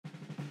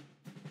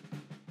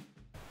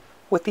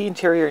With the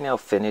interior now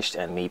finished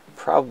and me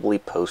probably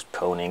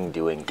postponing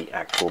doing the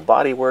actual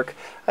bodywork,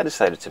 I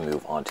decided to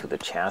move on to the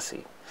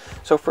chassis.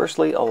 So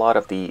firstly, a lot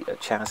of the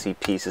chassis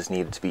pieces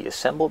needed to be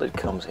assembled. It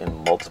comes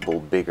in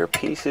multiple bigger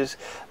pieces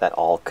that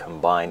all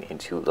combine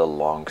into the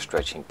long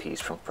stretching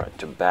piece from front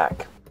to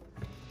back.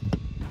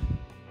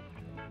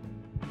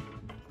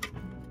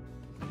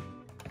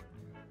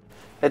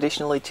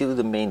 Additionally to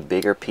the main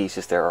bigger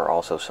pieces, there are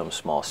also some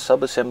small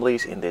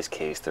sub-assemblies, in this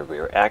case the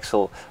rear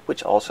axle,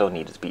 which also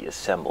needed to be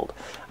assembled.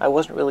 I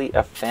wasn't really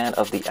a fan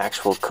of the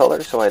actual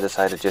color, so I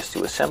decided just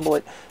to assemble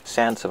it,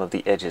 sand some of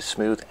the edges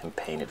smooth, and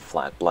paint it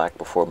flat black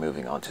before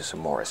moving on to some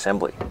more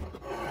assembly.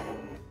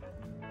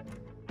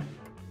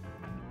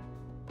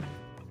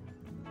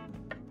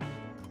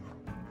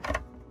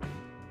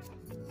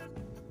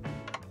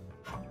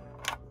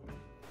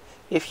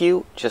 If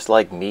you, just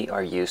like me,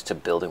 are used to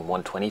building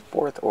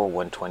 1/24th or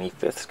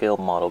 1/25th scale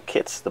model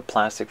kits, the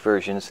plastic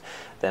versions,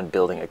 then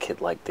building a kit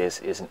like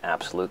this is an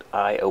absolute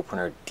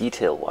eye-opener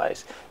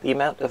detail-wise. The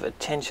amount of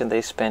attention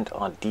they spent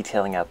on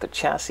detailing out the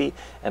chassis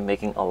and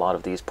making a lot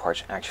of these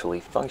parts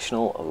actually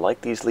functional, like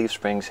these leaf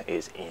springs,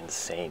 is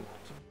insane.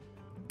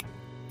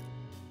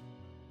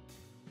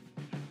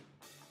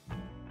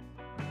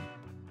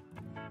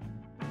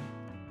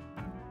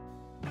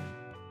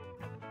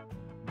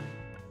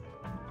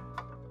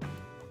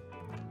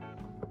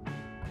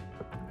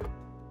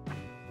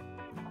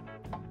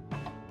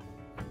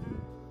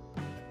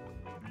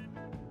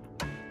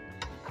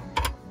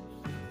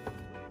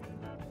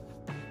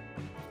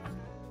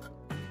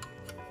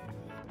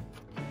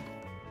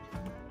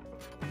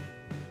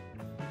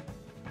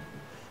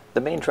 The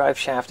main drive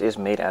shaft is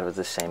made out of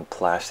the same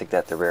plastic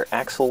that the rear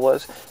axle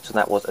was, so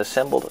that was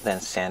assembled,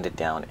 then sanded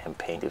down and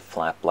painted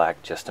flat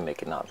black just to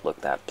make it not look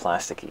that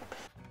plasticky.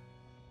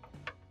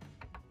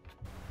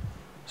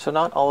 So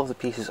not all of the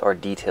pieces are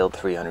detailed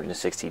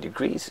 360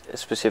 degrees,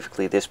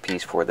 specifically this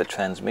piece for the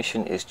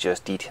transmission is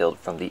just detailed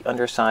from the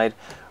underside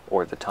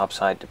or the top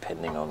side,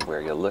 depending on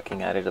where you're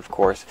looking at it, of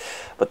course,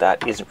 but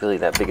that isn't really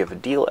that big of a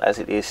deal as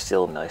it is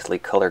still nicely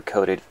color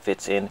coded,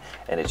 fits in,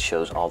 and it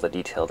shows all the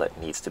detail that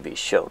needs to be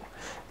shown.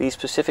 These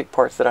specific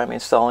parts that I'm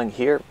installing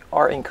here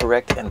are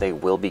incorrect and they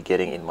will be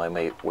getting in my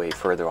way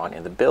further on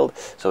in the build,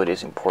 so it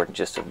is important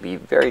just to be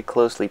very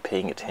closely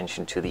paying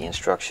attention to the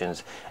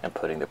instructions and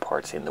putting the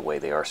parts in the way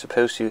they are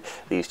supposed to.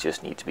 These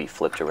just need to be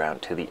flipped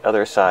around to the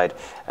other side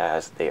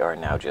as they are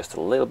now just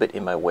a little bit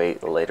in my way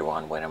later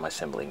on when I'm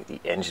assembling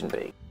the engine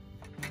bay.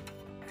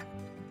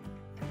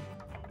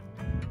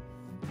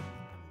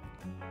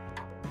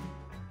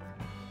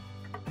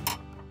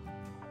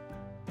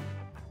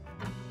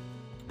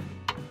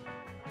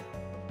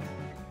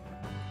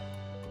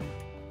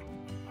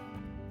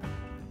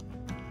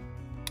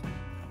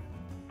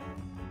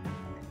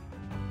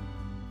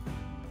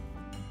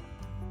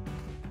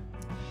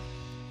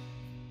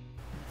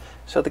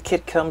 So the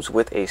kit comes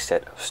with a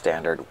set of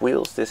standard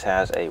wheels. This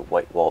has a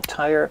white wall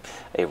tire,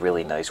 a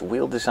really nice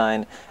wheel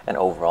design, and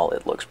overall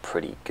it looks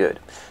pretty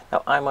good.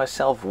 Now I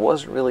myself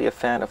wasn't really a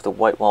fan of the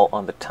white wall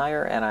on the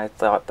tire and I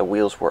thought the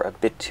wheels were a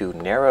bit too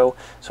narrow,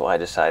 so I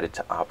decided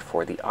to opt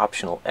for the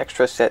optional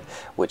extra set,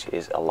 which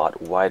is a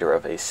lot wider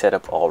of a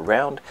setup all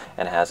round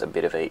and has a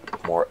bit of a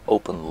more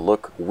open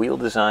look wheel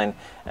design,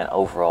 and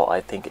overall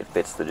I think it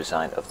fits the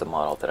design of the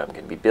model that I'm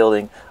going to be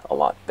building a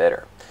lot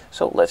better.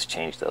 So let's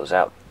change those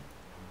out.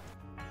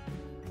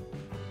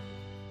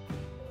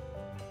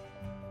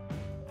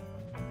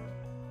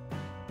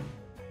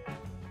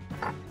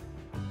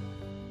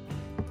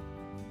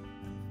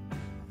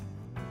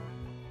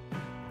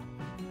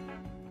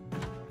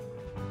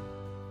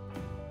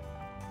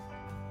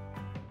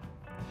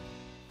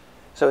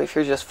 So if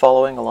you're just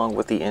following along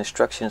with the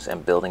instructions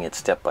and building it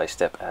step by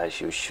step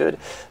as you should,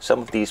 some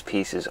of these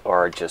pieces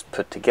are just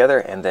put together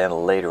and then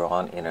later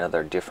on in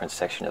another different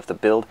section of the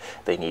build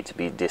they need to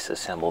be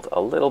disassembled a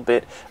little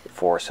bit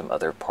for some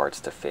other parts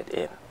to fit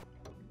in.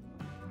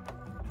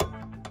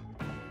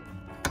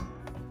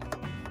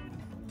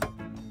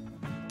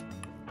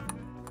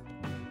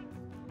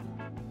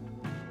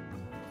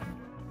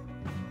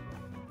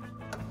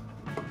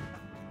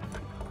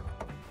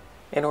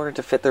 In order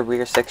to fit the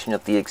rear section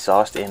of the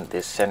exhaust in,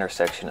 this center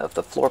section of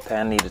the floor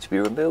pan needed to be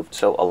removed,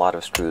 so a lot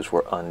of screws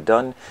were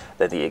undone.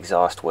 Then the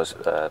exhaust was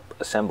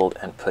assembled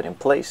and put in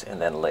place,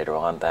 and then later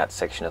on that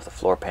section of the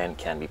floor pan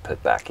can be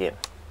put back in.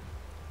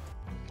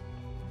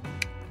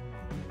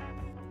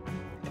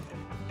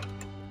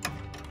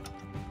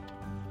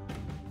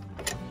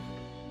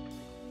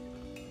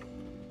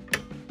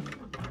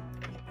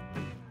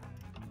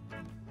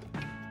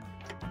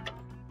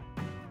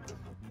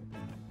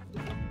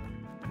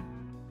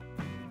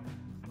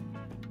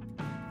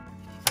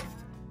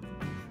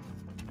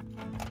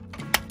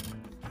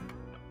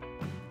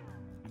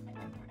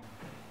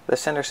 The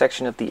center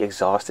section of the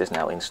exhaust is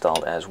now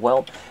installed as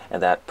well,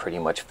 and that pretty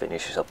much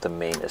finishes up the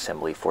main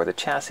assembly for the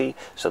chassis,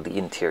 so the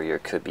interior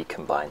could be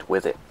combined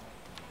with it.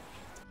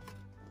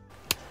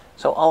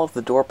 So all of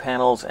the door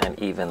panels and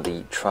even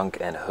the trunk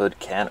and hood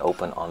can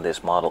open on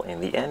this model in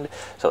the end,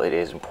 so it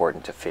is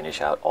important to finish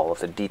out all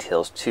of the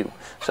details too.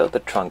 So the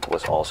trunk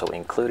was also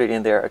included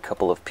in there, a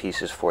couple of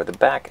pieces for the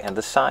back and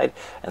the side,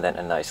 and then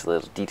a nice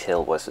little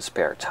detail was the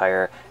spare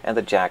tire and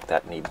the jack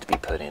that needed to be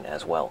put in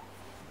as well.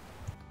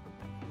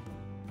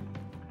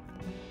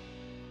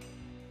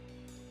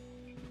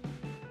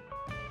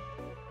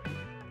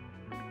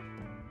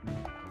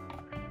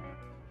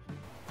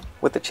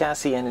 With the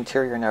chassis and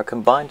interior now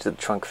combined to the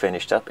trunk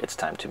finished up, it's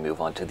time to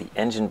move on to the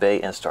engine bay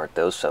and start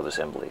those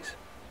sub-assemblies.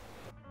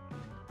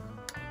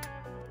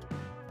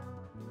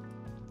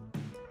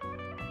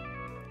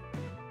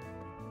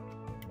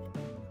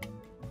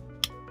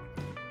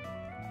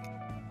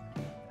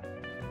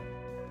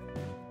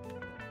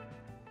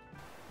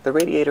 The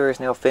radiator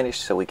is now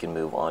finished, so we can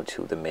move on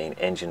to the main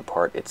engine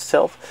part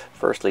itself.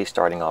 Firstly,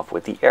 starting off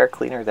with the air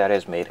cleaner that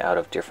is made out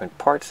of different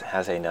parts,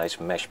 has a nice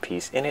mesh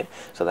piece in it,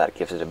 so that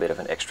gives it a bit of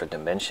an extra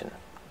dimension.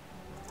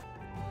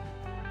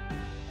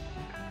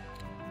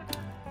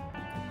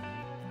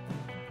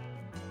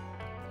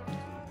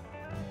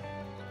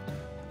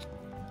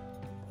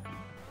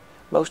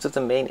 Most of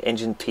the main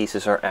engine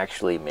pieces are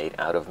actually made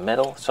out of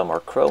metal. Some are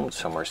chromed,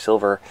 some are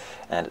silver,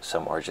 and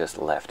some are just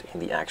left in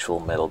the actual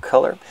metal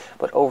color.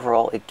 But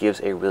overall, it gives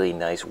a really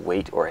nice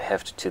weight or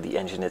heft to the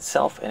engine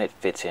itself, and it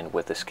fits in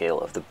with the scale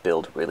of the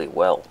build really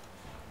well.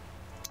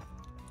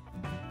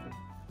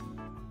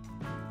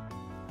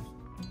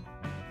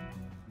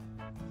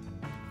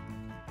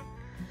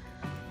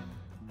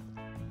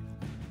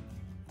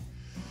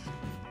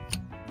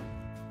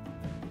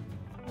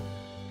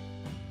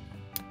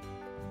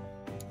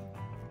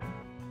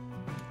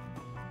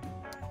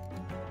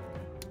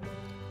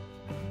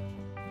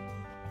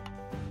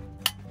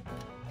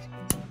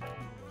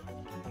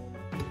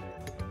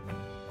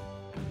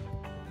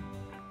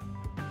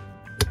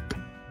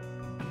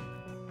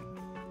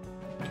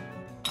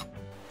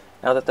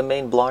 Now that the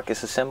main block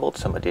is assembled,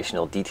 some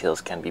additional details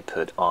can be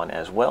put on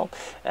as well,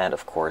 and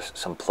of course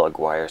some plug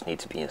wires need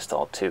to be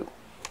installed too.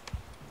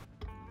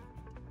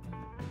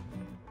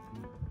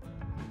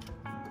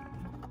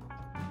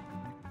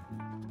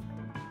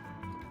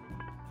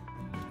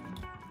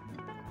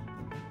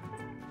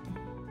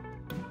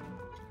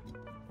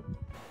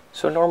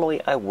 So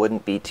normally I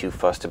wouldn't be too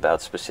fussed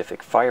about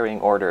specific firing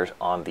orders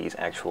on these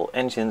actual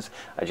engines.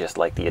 I just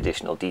like the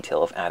additional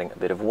detail of adding a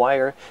bit of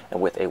wire,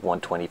 and with a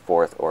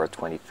 1/24th or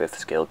 25th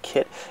scale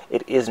kit,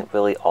 it isn't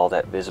really all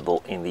that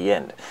visible in the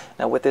end.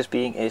 Now with this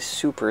being a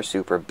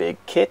super big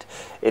kit,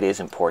 it is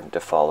important to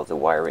follow the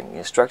wiring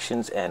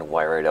instructions and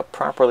wire it up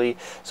properly,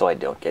 so I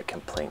don't get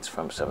complaints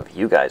from some of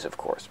you guys, of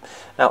course.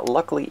 Now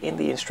luckily in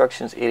the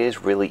instructions it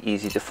is really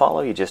easy to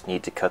follow. You just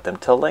need to cut them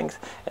to length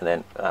and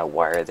then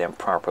wire them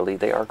properly.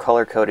 They are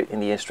color-coded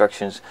in the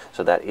instructions,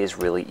 so that is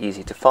really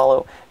easy to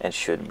follow and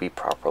should be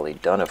properly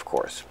done, of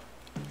course.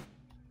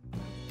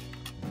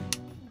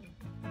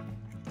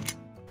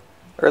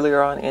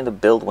 Earlier on in the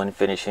build, when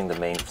finishing the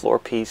main floor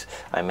piece,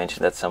 I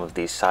mentioned that some of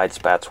these side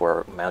spats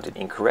were mounted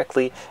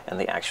incorrectly and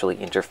they actually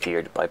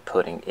interfered by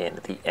putting in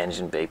the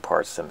engine bay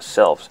parts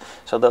themselves.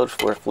 So those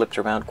were flipped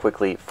around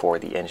quickly for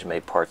the engine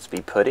bay parts to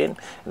be put in,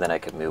 and then I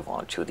could move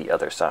on to the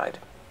other side.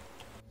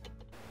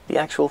 The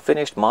actual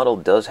finished model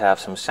does have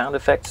some sound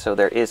effects, so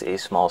there is a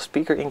small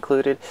speaker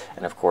included,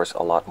 and of course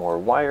a lot more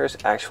wires,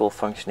 actual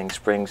functioning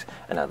springs,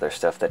 and other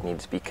stuff that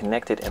needs to be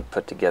connected and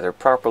put together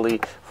properly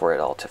for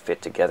it all to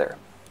fit together.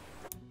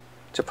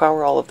 To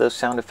power all of those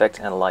sound effects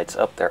and lights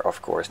up, there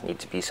of course need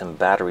to be some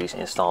batteries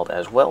installed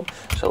as well,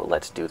 so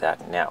let's do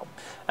that now.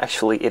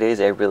 Actually, it is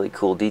a really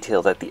cool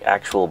detail that the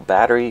actual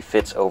battery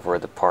fits over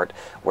the part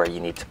where you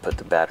need to put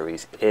the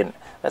batteries in.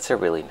 That's a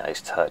really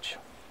nice touch.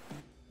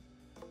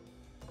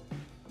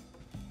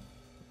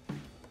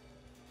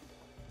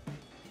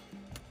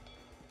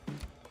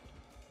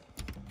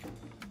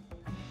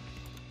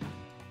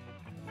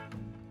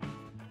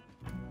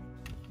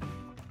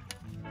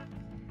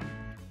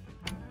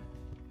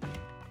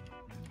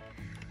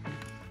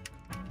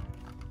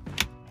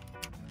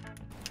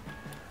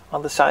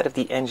 On the side of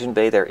the engine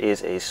bay there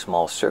is a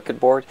small circuit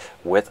board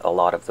with a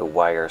lot of the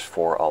wires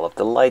for all of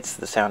the lights,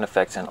 the sound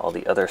effects, and all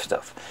the other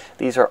stuff.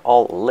 These are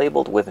all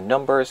labeled with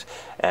numbers,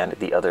 and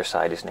the other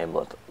side is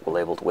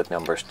labeled with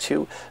numbers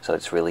too, so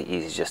it's really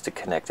easy just to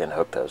connect and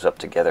hook those up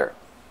together.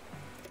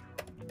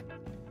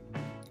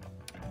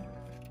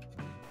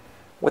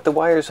 With the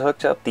wires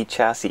hooked up, the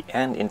chassis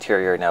and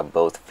interior now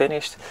both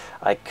finished,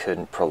 I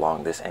couldn't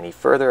prolong this any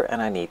further and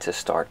I need to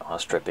start on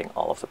stripping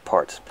all of the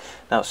parts.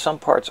 Now some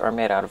parts are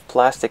made out of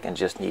plastic and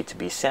just need to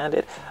be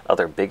sanded.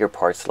 Other bigger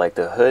parts like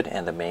the hood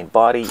and the main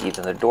body,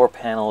 even the door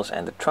panels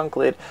and the trunk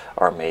lid,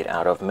 are made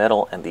out of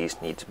metal, and these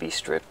need to be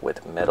stripped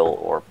with metal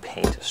or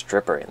paint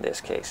stripper in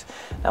this case.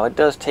 Now it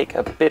does take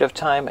a bit of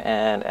time,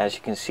 and as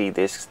you can see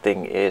this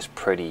thing is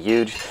pretty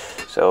huge,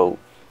 so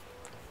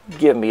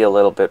give me a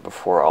little bit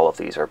before all of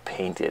these are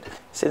painted.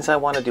 Since I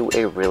want to do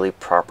a really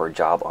proper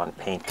job on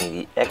painting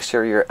the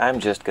exterior,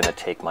 I'm just going to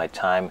take my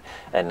time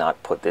and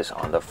not put this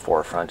on the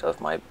forefront of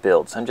my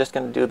builds. I'm just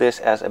going to do this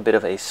as a bit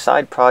of a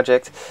side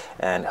project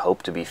and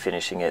hope to be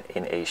finishing it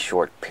in a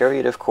short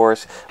period, of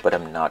course, but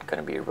I'm not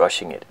going to be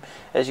rushing it.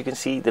 As you can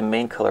see, the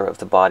main color of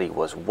the body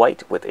was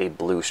white with a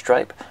blue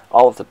stripe.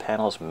 All of the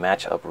panels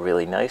match up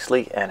really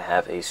nicely and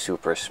have a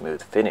super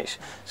smooth finish.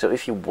 So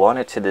if you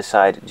wanted to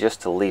decide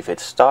just to leave it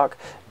stock,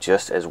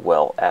 just as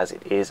well, as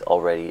it is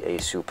already a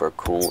super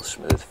cool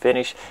smooth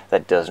finish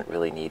that doesn't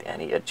really need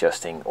any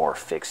adjusting or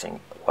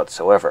fixing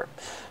whatsoever.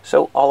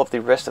 So all of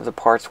the rest of the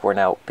parts were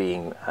now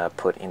being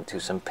put into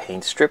some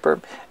paint stripper,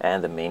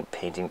 and the main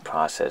painting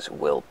process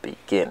will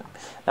begin.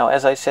 Now,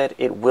 as I said,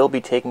 it will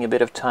be taking a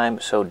bit of time,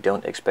 so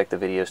don't expect the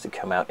videos to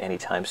come out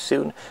anytime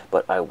soon,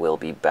 but I will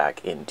be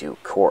back in due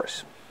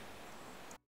course.